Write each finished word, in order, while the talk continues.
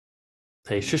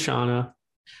Hey, Shoshana.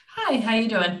 Hi, how you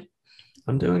doing?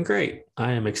 I'm doing great.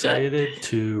 I am Good. excited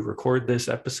to record this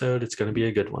episode. It's going to be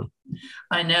a good one.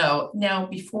 I know. Now,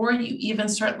 before you even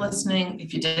start listening,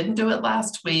 if you didn't do it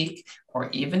last week, or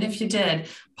even if you did,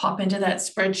 pop into that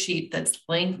spreadsheet that's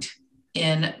linked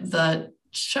in the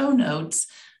show notes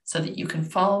so that you can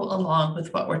follow along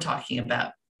with what we're talking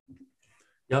about.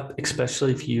 Yep,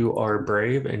 especially if you are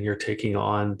brave and you're taking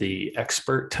on the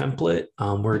expert template.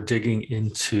 We're digging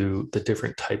into the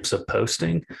different types of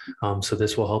posting. So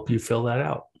this will help you fill that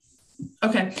out.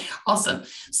 Okay, awesome.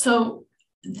 So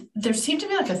there seem to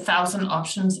be like 1,000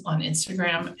 options on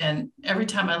Instagram, and every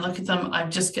time I look at them, I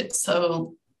just get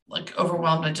so like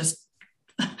overwhelmed. I just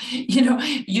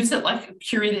use it like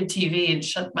curated TV and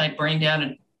shut my brain down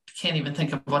and can't even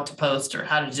think of what to post or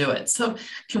how to do it. So,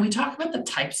 can we talk about the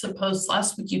types of posts?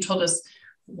 Last week you told us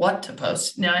what to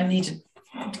post. Now I need to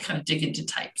kind of dig into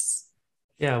types.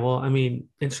 Yeah, well, I mean,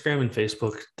 Instagram and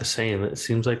Facebook, the same. It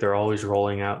seems like they're always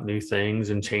rolling out new things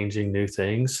and changing new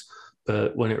things.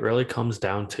 But when it really comes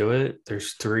down to it,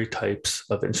 there's three types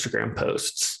of Instagram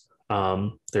posts.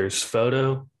 There's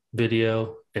photo,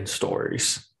 video, and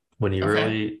stories. When you Okay.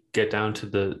 really get down to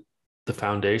the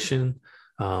foundation,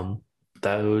 um,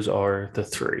 those are the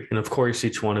three. And of course,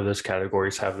 each one of those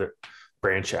categories have the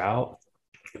branch out,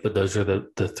 but those are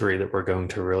the three that we're going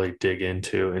to really dig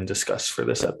into and discuss for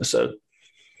this episode.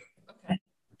 Okay.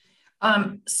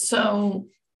 So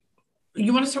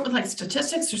you want to start with like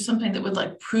statistics or something that would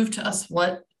like prove to us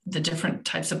what the different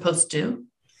types of posts do?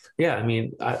 Yeah, I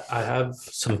mean, I have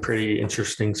some pretty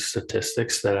interesting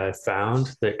statistics that I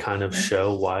found that kind of Okay.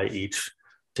 show why each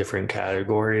different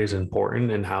category is important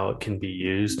and how it can be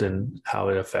used and how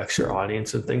it affects your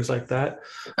audience and things like that.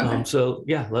 Okay. So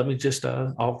yeah, let me just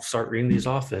I'll start reading these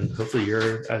off and hopefully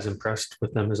you're as impressed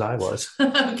with them as I was.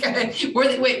 Okay.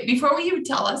 Wait, before you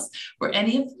tell us, were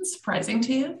any of them surprising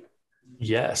to you?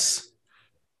 Yes.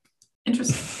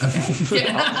 Interesting. Okay.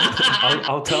 Yeah.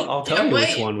 I'll tell Can't you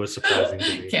which wait. one was surprising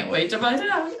to me. Can't wait to find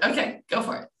out. Okay, go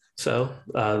for it. So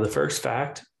the first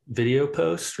fact: video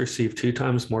posts receive two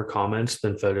times more comments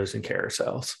than photos and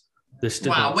carousels. This did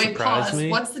Wow. not Wait, surprise pause. me.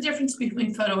 What's the difference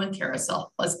between photo and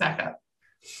carousel? Let's back up.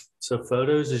 So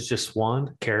photos is just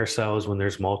one. Carousel is when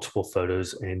there's multiple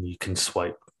photos and you can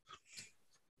swipe.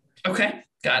 Okay,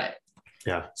 got it.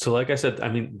 Yeah. So like I said, I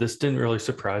mean, this didn't really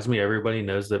surprise me. Everybody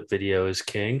knows that video is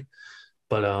king,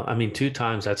 but I mean, two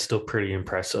times that's still pretty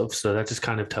impressive. So that just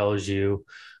kind of tells you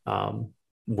um,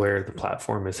 where the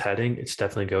platform is heading. It's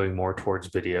definitely going more towards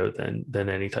video than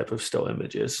any type of still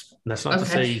images. And that's not to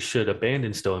say Okay. you should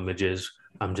abandon still images.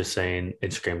 I'm just saying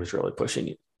Instagram is really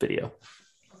pushing video.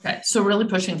 Okay. So really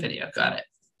pushing video. Got it.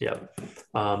 Yeah.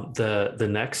 The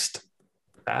next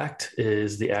fact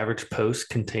is the average post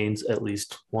contains at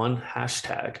least one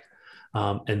hashtag.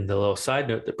 And the little side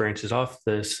note that branches off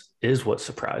this is what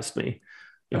surprised me.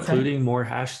 Okay. Including more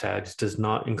hashtags does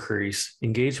not increase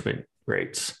engagement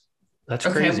rates. That's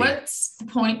Okay. crazy. What's the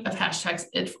point of hashtags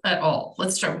at all?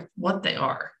 Let's start with what they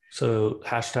are. So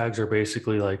hashtags are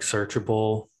basically like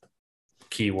searchable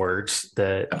keywords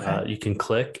that Okay. you can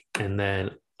click, and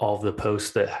then all of the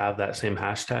posts that have that same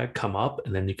hashtag come up,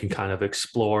 and then you can kind of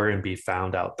explore and be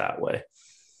found out that way.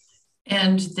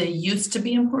 And they used to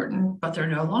be important, but they're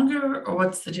no longer, or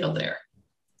what's the deal there?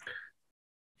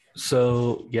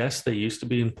 So yes, they used to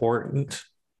be important.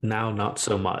 Now, not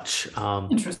so much.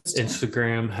 Interesting.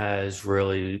 Instagram has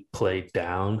really played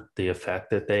down the effect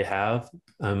that they have.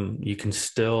 You can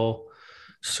still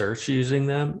search using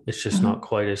them. It's just not Mhm.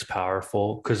 quite as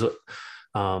powerful because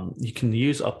you can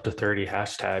use up to 30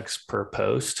 hashtags per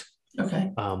post.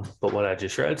 Okay. But what I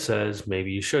just read says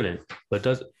maybe you shouldn't. But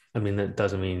does I mean that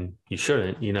doesn't mean you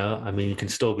shouldn't, you know? I mean you can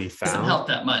still be Doesn't found, help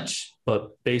that much.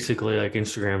 but basically like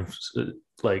Instagram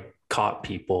like caught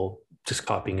people just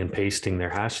copying and pasting their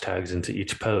hashtags into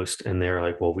each post and they're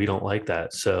like, well, we don't like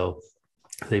that. So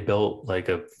they built like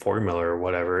a formula or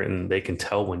whatever and they can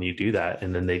tell when you do that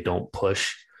and then they don't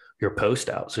push your post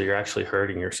out. So you're actually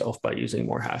hurting yourself by using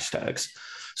more hashtags.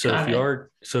 Got it.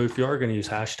 So if you are going to use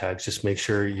hashtags, just make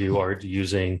sure you are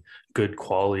using good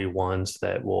quality ones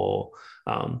that will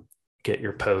get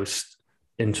your post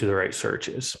into the right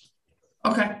searches.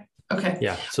 Okay. Okay.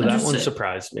 Yeah, so that one Understood.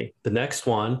 surprised me. The next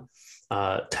one,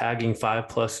 tagging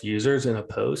 5+ users in a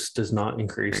post does not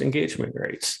increase engagement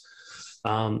rates.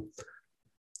 Um,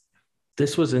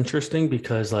 this was interesting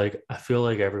because like I feel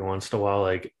like every once in a while,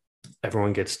 like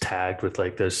everyone gets tagged with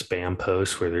like those spam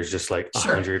posts where there's just like a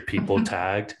Sure. hundred people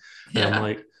tagged. And I'm Yeah.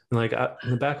 like, like in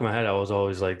the back of my head, I was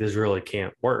always like, this really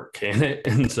can't work, can it?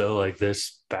 And so like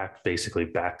this basically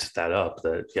backed that up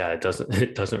that, yeah, it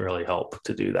doesn't really help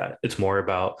to do that. It's more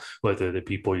about whether the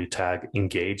people you tag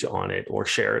engage on it or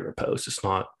share the post. It's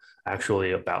not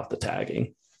actually about the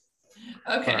tagging.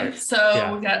 Okay, Right. so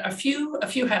Yeah. we got a few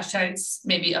hashtags,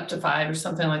 maybe up to 5 or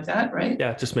something like that, right?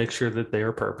 Yeah. Just make sure that they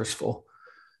are purposeful.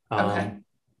 Okay.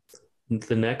 Um,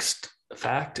 the next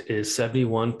fact is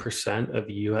 71% of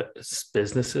US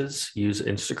businesses use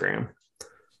Instagram.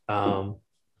 Um,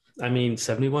 I mean,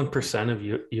 71% of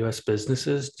US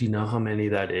businesses, do you know how many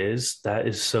that is? That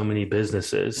is so many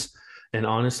businesses. And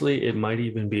honestly, it might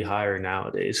even be higher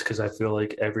nowadays because I feel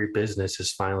like every business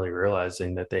is finally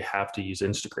realizing that they have to use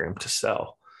Instagram to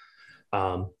sell.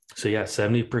 So, yeah,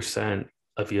 70%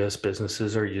 of US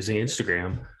businesses are using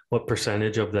Instagram. What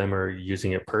percentage of them are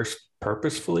using it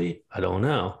purposefully? I don't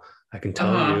know. I can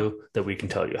tell Uh-huh. you that we can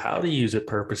tell you how to use it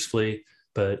purposefully,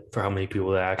 but for how many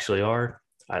people that actually are,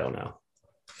 I don't know.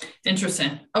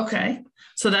 Interesting. Okay.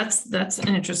 So that's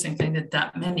an interesting thing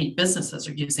that many businesses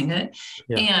are using it.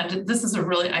 Yeah. And this is a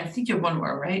really, I think you have one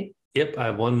more, right? Yep. I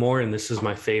have one more, and this is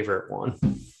my favorite one.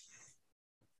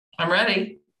 I'm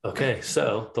ready. Okay.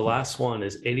 So the last one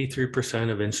is 83%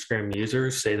 of Instagram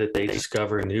users say that they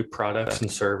discover new products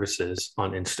and services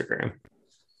on Instagram.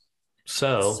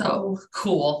 So, So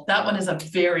cool. That one is a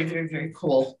very, very, very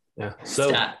cool yeah. So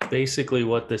stat. basically,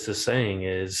 what this is saying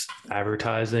is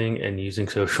advertising and using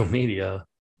social media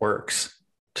works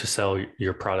to sell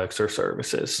your products or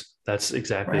services. That's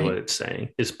exactly what Right. it's saying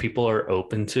is people are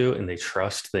open to and they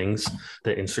trust things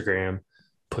that Instagram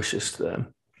pushes to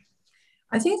them.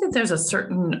 I think that there's a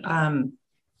certain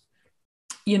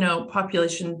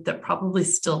population that probably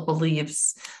still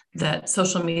believes that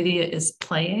social media is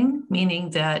playing, meaning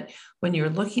that when you're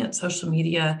looking at social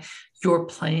media, you're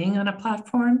playing on a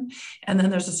platform. And then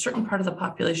there's a certain part of the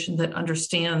population that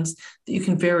understands that you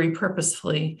can very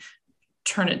purposefully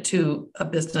turn it to a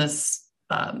business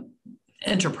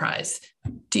enterprise.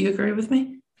 Do you agree with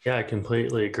me? Yeah, I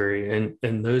completely agree.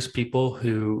 And those people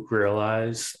who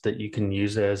realize that you can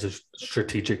use it as a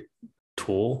strategic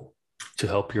tool to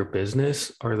help your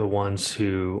business are the ones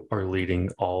who are leading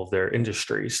all of their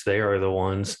industries. They are the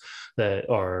ones that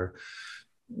are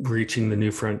reaching the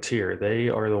new frontier. They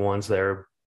are the ones that are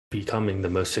becoming the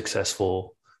most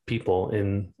successful people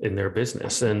in their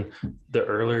business. And the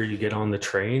earlier you get on the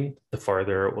train, the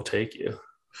farther it will take you.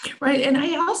 Right. And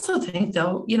I also think,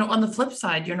 though, on the flip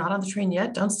side, you're not on the train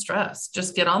yet. Don't stress.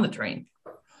 Just get on the train.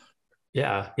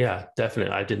 Yeah, yeah,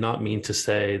 definitely. I did not mean to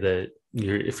say that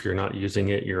if you're not using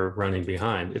it, you're running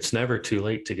behind. It's never too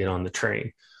late to get on the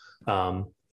train.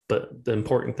 Um, but the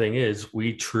important thing is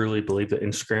we truly believe that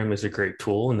Instagram is a great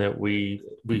tool and that we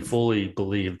fully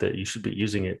believe that you should be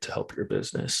using it to help your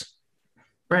business.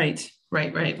 Right.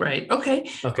 Right. Right. Right. Okay.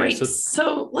 Okay, Great. so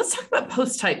So let's talk about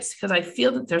post types because I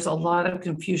feel that there's a lot of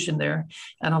confusion there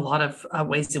and a lot of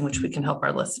ways in which we can help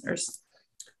our listeners.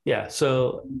 yeah,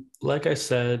 so like I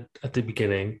said at the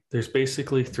beginning, there's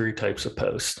basically three types of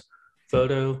posts: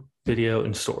 photo, video,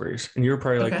 and stories. And you're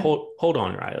probably like, Okay. hold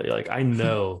on, Riley. Like I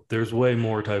know there's way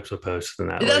more types of posts than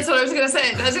that. That's what I was going to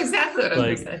say. That's exactly what I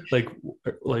was going to Like, say.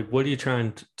 like, like, what are you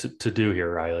trying to do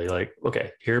here, Riley? Like,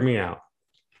 okay, hear me out.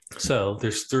 So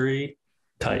there's three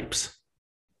types,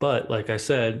 but like I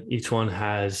said, each one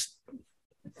has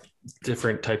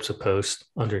different types of posts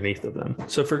underneath of them.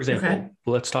 So for Okay. example,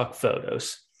 let's talk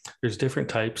photos. There's different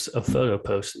types of photo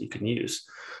posts that you can use.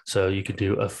 So you could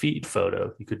do a feed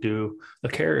photo, you could do a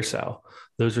carousel.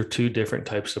 Those are two different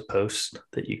types of posts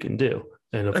that you can do.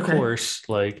 And of Okay. course,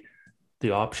 like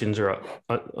the options are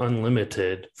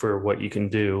unlimited for what you can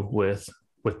do with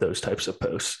those types of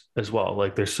posts as well.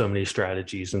 Like there's so many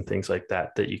strategies and things like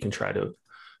that that you can try to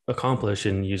accomplish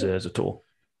and use it as a tool.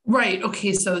 Right.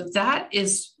 Okay. So that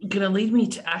is going to lead me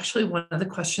to actually one of the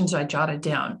questions I jotted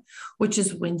down, which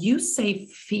is when you say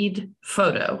feed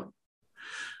photo,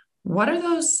 what are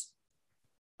those?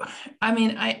 I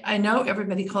mean, I know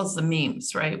everybody calls them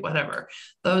memes, right? Whatever.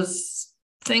 Those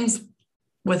things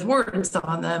with words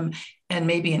on them and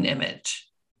maybe an image,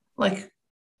 like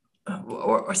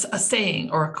or a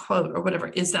saying or a quote or whatever.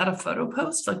 Is that a photo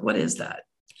post? Like, what is that?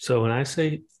 So when I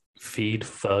say feed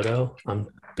photo, I'm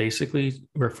basically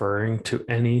referring to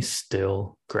any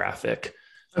still graphic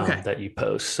Okay. that you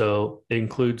post. So it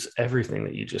includes everything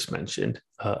that you just mentioned.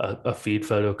 A feed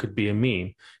photo could be a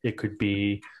meme, it could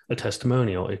be a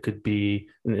testimonial, it could be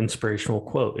an inspirational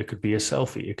quote, it could be a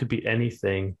selfie, it could be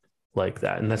anything like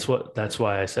that. And that's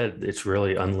why I said it's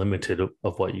really unlimited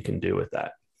of what you can do with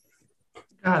that.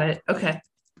 Got it. Okay.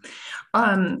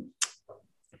 Um,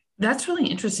 that's really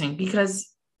interesting because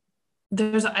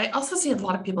I also see a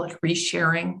lot of people like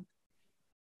resharing,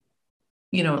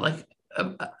 like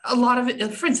a lot of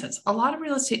it. For instance, a lot of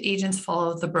real estate agents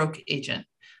follow the broke agent.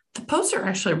 The posts are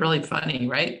actually really funny,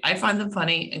 right? I find them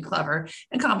funny and clever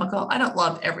and comical. I don't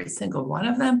love every single one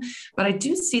of them, but I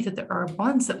do see that there are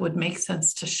ones that would make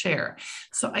sense to share.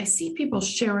 So I see people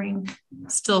sharing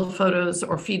still photos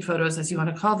or feed photos, as you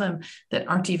want to call them, that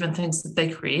aren't even things that they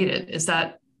created. Is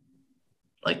that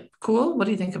like cool? What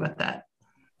do you think about that?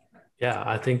 Yeah,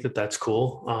 I think that that's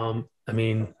cool. I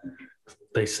mean,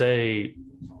 they say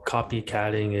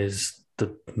copycatting is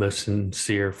the most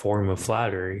sincere form of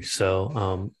flattery.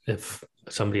 So if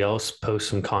somebody else posts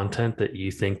some content that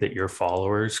you think that your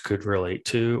followers could relate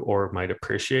to or might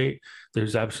appreciate,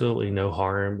 there's absolutely no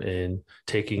harm in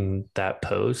taking that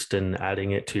post and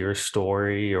adding it to your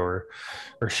story or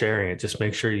sharing it. Just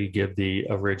make sure you give the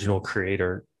original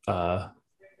creator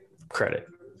credit.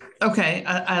 Okay,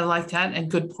 I like that and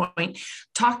good point.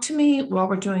 Talk to me while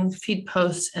we're doing feed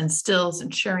posts and stills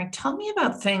and sharing. Tell me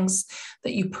about things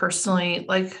that you personally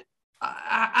like.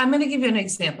 I'm going to give you an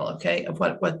example, okay, of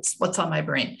what's on my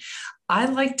brain. I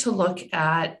like to look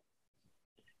at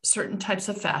certain types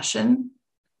of fashion,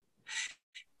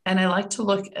 and I like to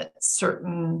look at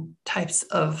certain types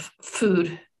of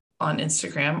food on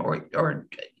Instagram or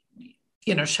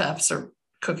chefs or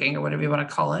cooking or whatever you want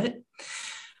to call it.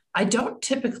 I don't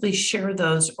typically share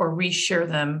those or reshare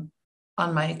them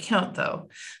on my account though,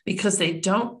 because they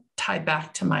don't tie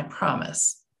back to my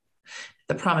promise,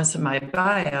 the promise of my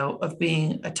bio of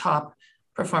being a top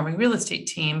performing real estate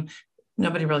team.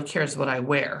 Nobody really cares what I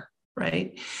wear,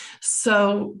 right?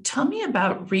 So tell me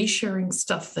about resharing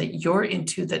stuff that you're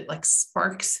into that like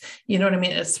sparks, you know what I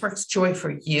mean? It sparks joy for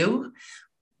you,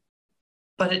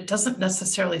 but it doesn't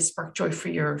necessarily spark joy for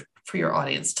your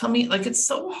audience. Tell me, like, it's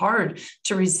so hard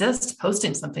to resist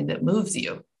posting something that moves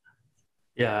you.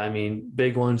 Yeah, I mean,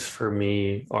 big ones for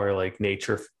me are like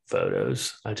nature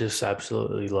photos. I just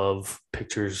absolutely love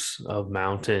pictures of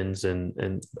mountains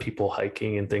and people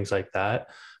hiking and things like that.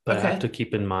 But I have Okay. to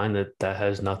keep in mind that that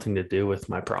has nothing to do with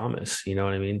my promise. You know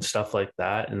what I mean? Stuff like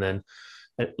that. And then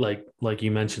like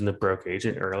you mentioned the broke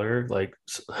agent earlier, like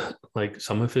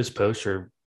some of his posts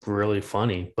are really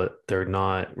funny, but they're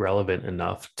not relevant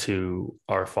enough to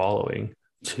our following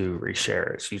to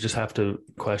reshare it. So you just have to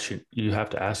you have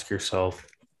to ask yourself,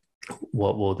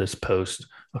 what will this post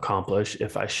accomplish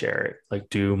if I share it? Like,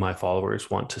 do my followers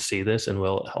want to see this and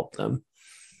will it help them?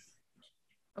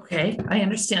 Okay. I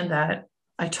understand that.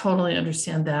 I totally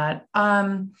understand that.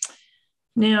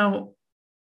 Now,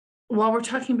 while we're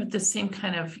talking about the same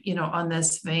kind of, on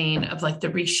this vein of like the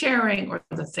resharing or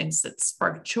the things that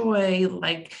spark joy,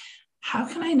 like how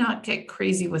can I not get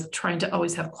crazy with trying to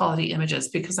always have quality images?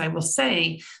 Because I will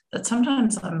say that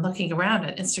sometimes I'm looking around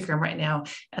at Instagram right now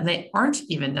and they aren't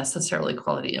even necessarily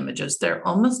quality images. They're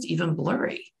almost even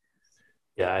blurry.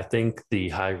 Yeah, I think the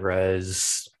high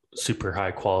res, super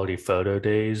high quality photo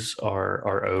days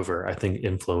are over. I think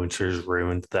influencers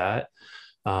ruined that.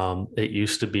 It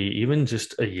used to be even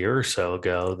just a year or so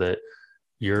ago that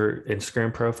your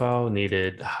Instagram profile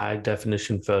needed high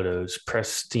definition photos,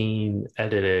 pristine,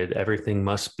 edited, everything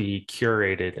must be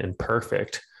curated and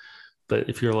perfect. But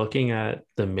if you're looking at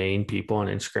the main people on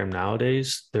Instagram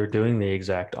nowadays, they're doing the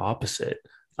exact opposite.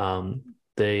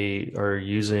 They are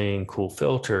using cool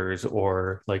filters,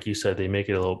 or like you said, they make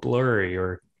it a little blurry,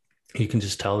 or you can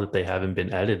just tell that they haven't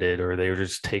been edited or they were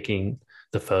just taking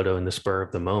the photo in the spur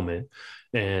of the moment.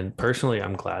 And personally,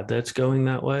 I'm glad that it's going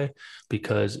that way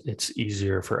because it's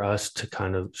easier for us to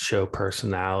kind of show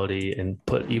personality and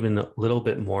put even a little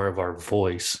bit more of our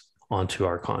voice onto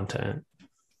our content.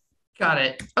 Got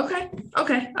it. Okay.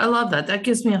 Okay. I love that. That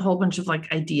gives me a whole bunch of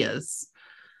like ideas.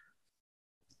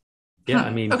 Yeah,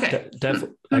 I mean, Okay.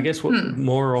 I guess what Hmm.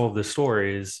 moral of the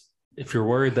story is if you're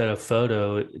worried that a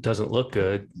photo doesn't look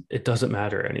good, it doesn't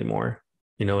matter anymore.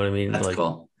 You know what I mean? That's Like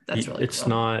cool. That's really it's cool.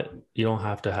 not, you don't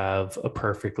have to have a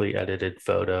perfectly edited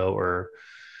photo or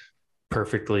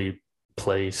perfectly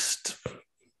placed,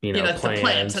 It's the plant in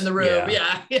plans. the room. Yeah.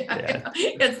 Yeah, yeah, Yeah.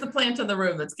 yeah. It's the plant in the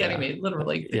room that's getting Yeah. me,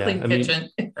 literally, the Yeah. clean kitchen.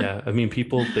 I mean,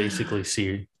 people basically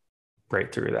see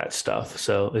right through that stuff.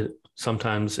 So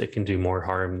sometimes it can do more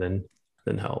harm than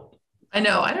help. I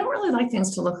know. I don't really like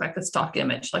things to look like a stock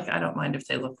image. Like, I don't mind if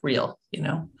they look real.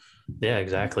 Yeah,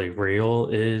 exactly. Real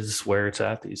is where it's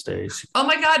at these days. Oh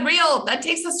my God, real. That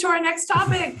takes us to our next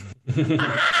topic.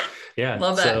 Yeah.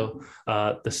 Love that. So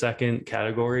the second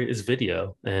category is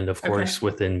video. And of Okay. course,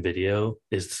 within video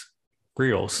is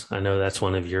Reels. I know that's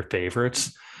one of your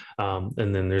favorites.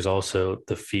 And then there's also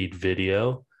the feed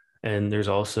video, and there's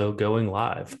also going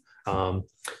live.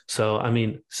 So, I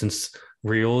mean, since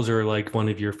reels are like one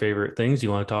of your favorite things, you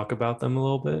want to talk about them a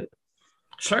little bit?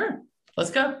 Sure,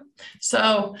 let's go.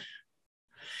 So,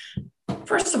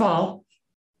 first of all,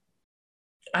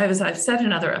 I've said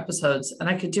in other episodes, and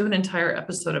I could do an entire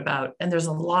episode about, and there's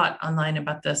a lot online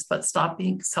about this, but stop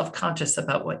being self-conscious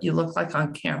about what you look like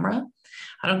on camera.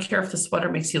 I don't care if the sweater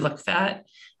makes you look fat.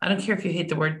 I don't care if you hate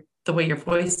the way your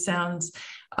voice sounds.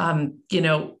 You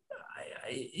know,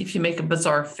 if you make a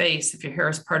bizarre face, if your hair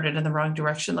is parted in the wrong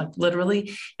direction, like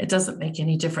literally, it doesn't make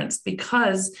any difference,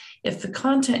 because if the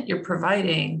content you're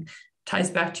providing ties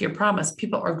back to your promise,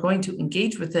 people are going to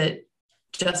engage with it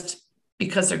just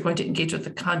because they're going to engage with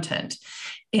the content.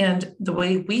 And the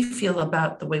way we feel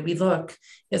about the way we look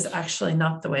is actually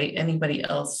not the way anybody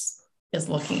else is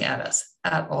looking at us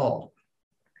at all.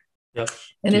 Yep.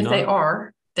 And if they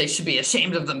are, they should be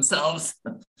ashamed of themselves.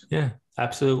 Yeah,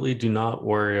 absolutely. Do not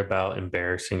worry about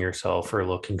embarrassing yourself or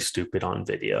looking stupid on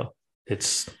video.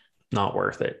 It's not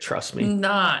worth it. Trust me.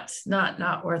 Not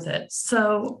worth it.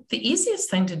 So the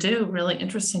easiest thing to do, really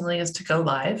interestingly, is to go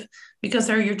live, because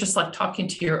there you're just like talking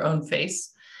to your own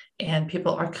face and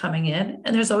people are coming in,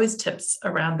 and there's always tips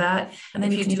around that. And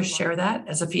then you can either share that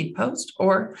as a feed post,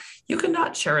 or you can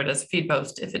not share it as a feed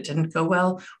post if it didn't go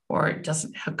well or it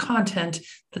doesn't have content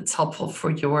that's helpful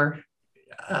for your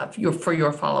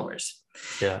followers.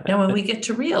 Yeah. Now, when we get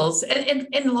to reels,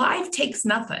 and live takes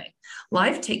nothing.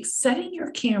 Live takes setting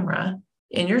your camera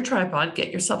in your tripod,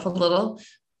 get yourself a little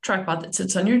tripod that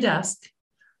sits on your desk,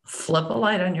 flip a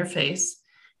light on your face,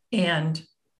 and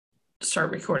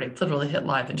start recording. Literally hit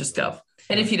live and just go.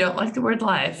 And if you don't like the word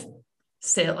live,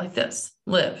 say it like this: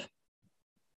 live.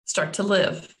 Start to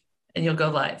live, and you'll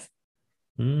go live.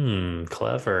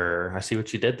 Clever. I see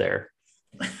what you did there.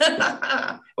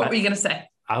 What were you going to say?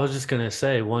 I was just going to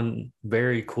say, one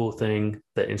very cool thing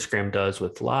that Instagram does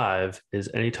with live is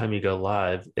anytime you go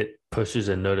live, it pushes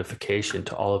a notification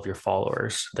to all of your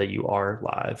followers that you are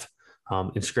live.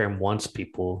 Instagram wants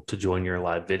people to join your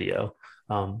live video.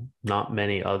 Not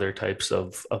many other types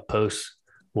of posts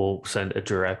will send a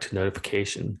direct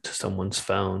notification to someone's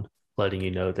phone, letting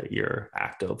you know that you're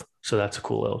active. So that's a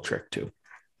cool little trick too.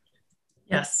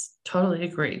 Yes, totally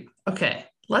agree. Okay,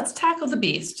 let's tackle the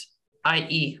beast,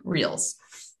 i.e. reels.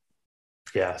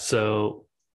 Yeah, so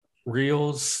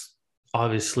reels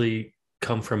obviously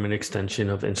come from an extension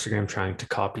of Instagram trying to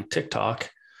copy TikTok.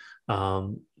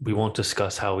 We won't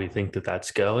discuss how we think that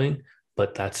that's going,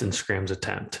 but that's Instagram's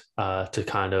attempt to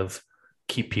kind of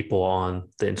keep people on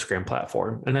the Instagram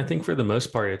platform. And I think for the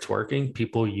most part, it's working.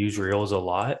 People use reels a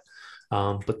lot.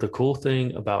 But the cool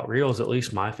thing about reels, at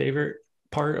least my favorite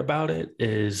part about it,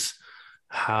 is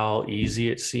how easy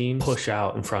it seems to push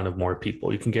out in front of more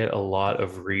people. You can get a lot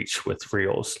of reach with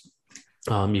reels.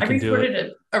 I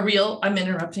recorded a reel. I'm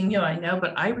interrupting you, I know,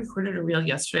 but I recorded a reel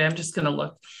yesterday. I'm just going to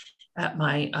look at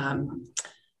my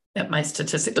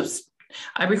statistics. Oops.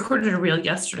 I recorded a reel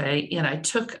yesterday, and I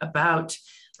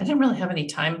didn't really have any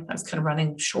time. I was kind of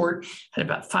running short, had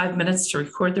about 5 minutes to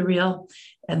record the reel.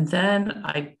 And then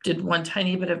I did one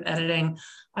tiny bit of editing.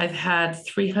 I've had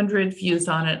 300 views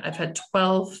on it. I've had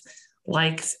 12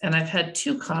 likes, and I've had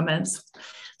 2 comments.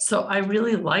 So I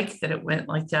really like that it went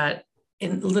like that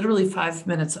in literally 5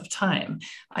 minutes of time.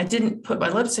 I didn't put my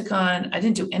lipstick on. I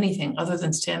didn't do anything other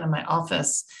than stand in my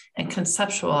office and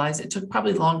conceptualize. It took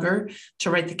probably longer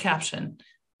to write the caption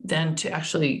than to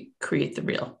actually create the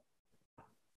reel.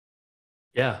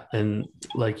 Yeah. And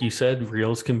like you said,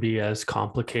 reels can be as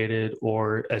complicated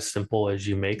or as simple as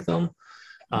you make them.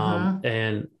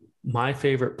 And my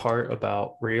favorite part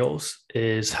about reels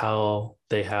is how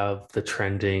they have the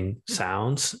trending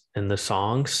sounds and the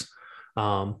songs.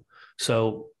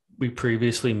 So we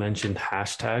previously mentioned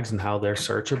hashtags and how they're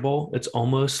searchable. It's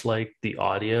almost like the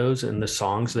audios and the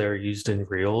songs that are used in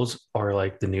reels are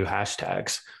like the new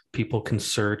hashtags. People can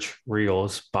search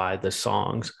reels by the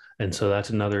songs. And so that's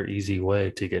another easy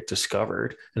way to get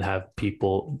discovered and have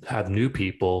new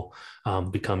people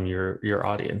become your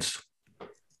audience.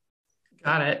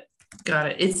 Got it.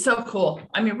 It's so cool.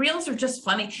 I mean, reels are just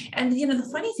funny. And, the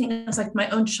funny thing is, like, my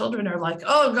own children are like,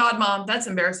 oh, God, Mom, that's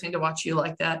embarrassing to watch you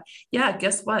like that. Yeah,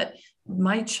 guess what?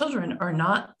 My children are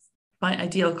not my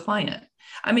ideal client.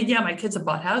 I mean, yeah, my kids have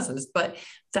bought houses, but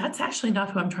that's actually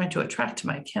not who I'm trying to attract to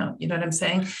my account. You know what I'm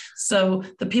saying? So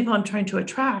the people I'm trying to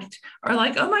attract are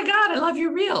like, oh, my God, I love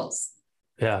your reels.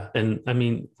 Yeah. And I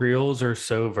mean, reels are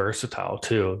so versatile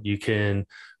too. They can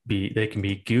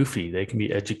be goofy, they can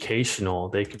be educational,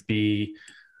 they could be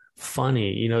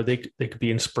funny, they could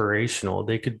be inspirational,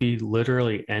 they could be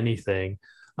literally anything.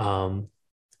 And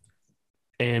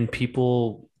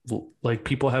people like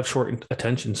people have short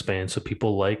attention spans, so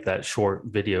people like that short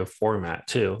video format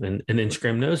too, and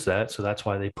Instagram knows that, so that's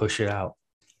why they push it out.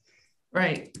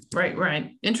 Right, right,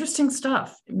 right. Interesting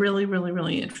stuff. Really, really,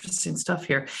 really interesting stuff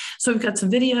here. So we've got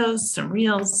some videos, some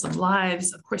reels, some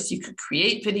lives. Of course, you could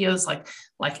create videos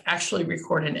like actually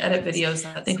record and edit videos.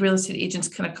 I think real estate agents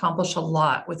can accomplish a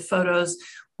lot with photos,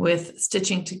 with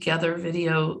stitching together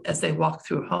video as they walk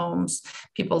through homes.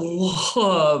 People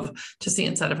love to see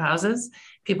inside of houses.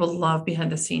 People love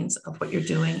behind the scenes of what you're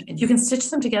doing. And you can stitch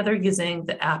them together using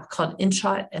the app called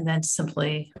InShot and then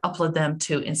simply upload them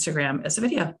to Instagram as a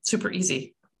video. Super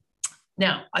easy.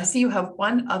 Now, I see you have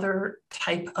one other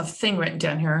type of thing written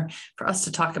down here for us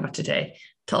to talk about today.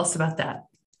 Tell us about that.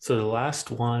 So the last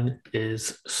one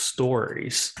is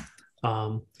stories.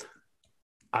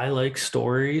 I like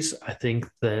stories. I think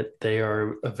that they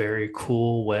are a very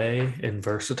cool way and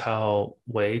versatile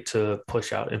way to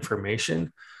push out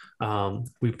information.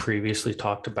 We previously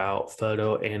talked about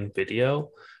photo and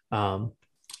video,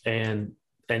 and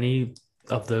any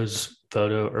of those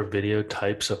photo or video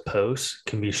types of posts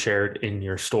can be shared in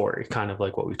your story, kind of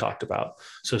like what we talked about.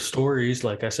 So stories,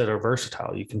 like I said, are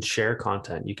versatile. You can share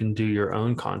content, you can do your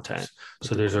own content.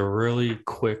 So there's a really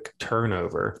quick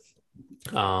turnover.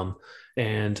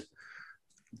 And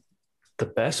the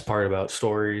best part about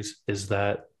stories is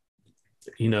that,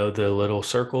 you know, the little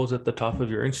circles at the top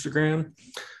of your Instagram,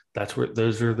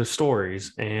 those are the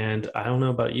stories. And I don't know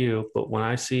about you, but when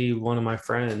I see one of my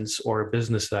friends or a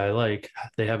business that I like,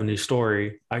 they have a new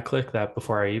story, I click that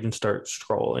before I even start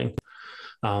scrolling.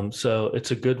 So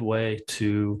it's a good way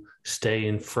to stay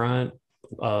in front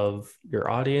of your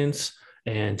audience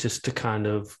and just to kind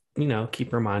of, you know,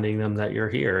 keep reminding them that you're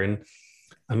here. And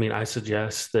I mean, I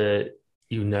suggest that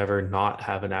you never not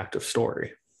have an active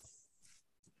story.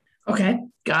 Okay,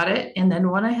 got it. And then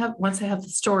once I have the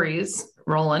stories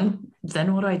rolling,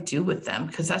 then what do I do with them?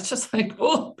 Because that's just like,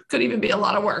 oh, could even be a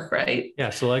lot of work, right? Yeah.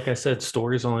 So like I said,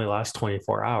 stories only last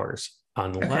 24 hours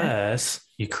unless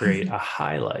you create a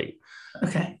highlight.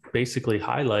 Okay. Basically,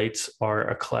 highlights are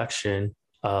a collection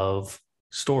of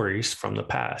stories from the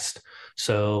past.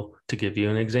 So to give you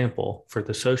an example, for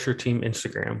the Social Team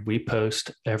Instagram, we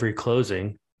post every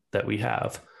closing that we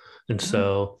have. And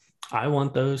so I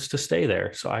want those to stay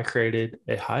there. So I created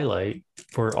a highlight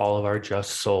for all of our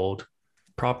just sold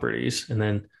properties. And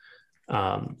then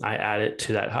I add it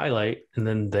to that highlight, and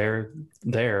then they're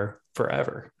there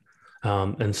forever.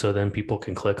 And so then people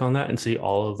can click on that and see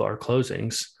all of our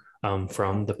closings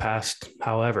from the past,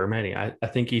 however many. I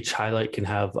think each highlight can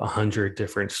have 100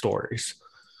 different stories.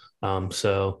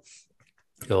 So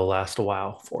it'll last a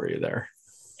while for you there.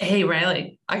 Hey,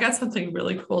 Riley, I got something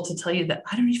really cool to tell you that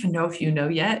I don't even know if you know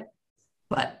yet,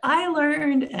 but I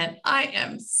learned and I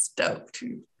am stoked.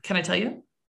 Can I tell you?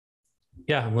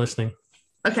 Yeah, I'm listening.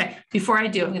 Okay. Before I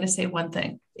do, I'm going to say one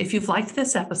thing. If you've liked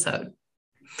this episode,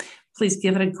 please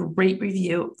give it a great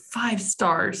review, 5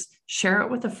 stars, share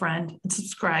it with a friend, and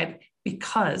subscribe,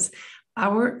 because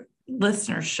our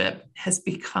listenership has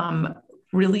become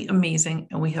really amazing.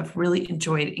 And we have really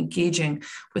enjoyed engaging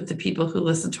with the people who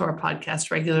listen to our podcast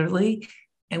regularly.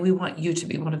 And we want you to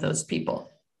be one of those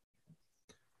people.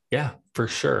 Yeah, for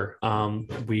sure.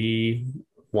 We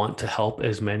want to help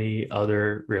as many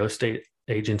other real estate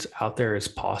agents out there as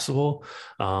possible.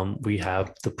 We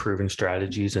have the proven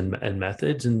strategies and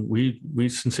methods, and we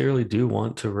sincerely do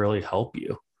want to really help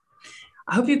you.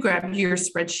 I hope you grab your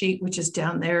spreadsheet, which is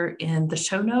down there in the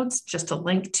show notes, just a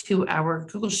link to our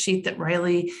Google Sheet that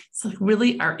Riley, it's like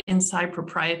really our inside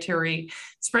proprietary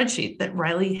spreadsheet that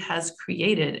Riley has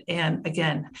created. And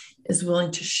again, is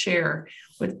willing to share,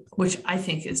 which I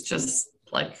think is just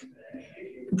like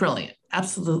brilliant,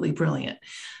 absolutely brilliant.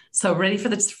 So ready for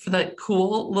the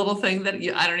cool little thing that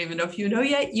I don't even know if you know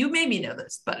yet. You maybe know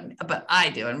this, but I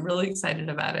do. I'm really excited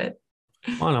about it.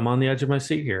 Come on, I'm on the edge of my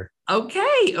seat here.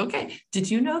 Okay.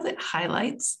 Did you know that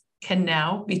highlights can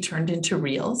now be turned into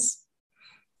reels?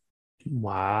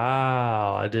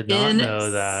 Wow, I did not know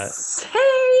that.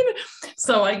 Insane.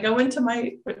 So I go into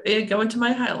my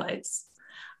highlights.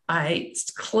 I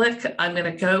click, I'm going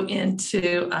to go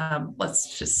into,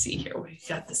 let's just see here. We've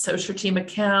got the Social Team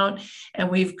account and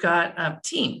we've got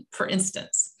team, for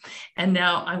instance. And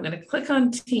now I'm going to click on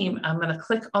team. I'm going to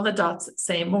click on the dots that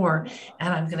say more,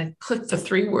 and I'm going to click the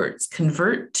 3 words,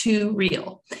 convert to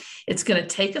reel. It's going to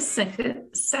take a second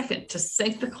to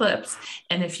sync the clips.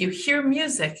 And if you hear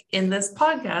music in this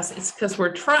podcast, it's because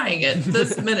we're trying it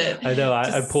this minute. I know.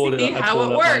 I pulled it up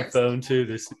on my phone too.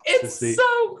 It's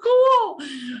so cool.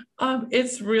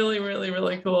 It's really, really,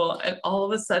 really cool. And all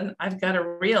of a sudden I've got a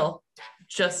reel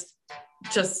just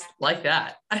just like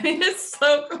that. I mean, it's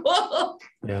so cool.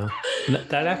 Yeah.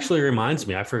 That actually reminds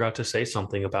me, I forgot to say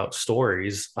something about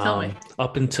stories. Tell me.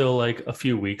 Up until like a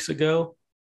few weeks ago,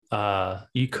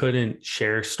 you couldn't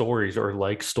share stories or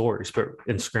like stories, but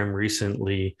Instagram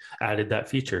recently added that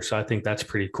feature. So I think that's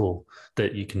pretty cool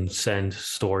that you can send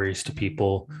stories to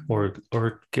people or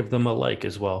give them a like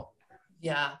as well.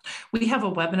 Yeah. We have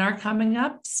a webinar coming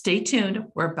up. Stay tuned.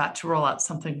 We're about to roll out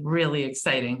something really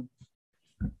exciting.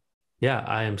 Yeah,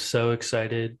 I am so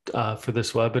excited for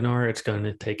this webinar. It's going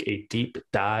to take a deep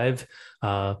dive.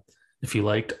 If you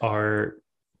liked our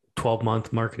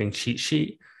 12-month marketing cheat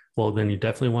sheet, well, then you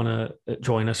definitely want to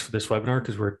join us for this webinar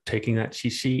because we're taking that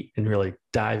cheat sheet and really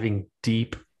diving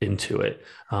deep into it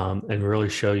and really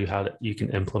show you how you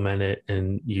can implement it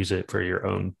and use it for your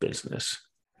own business.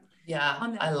 Yeah,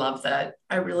 I love that.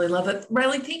 I really love it.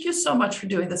 Riley, thank you so much for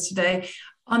doing this today.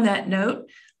 On that note,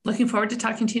 looking forward to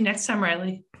talking to you next time,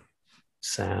 Riley.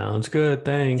 Sounds good.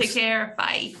 Thanks. Take care.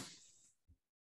 Bye.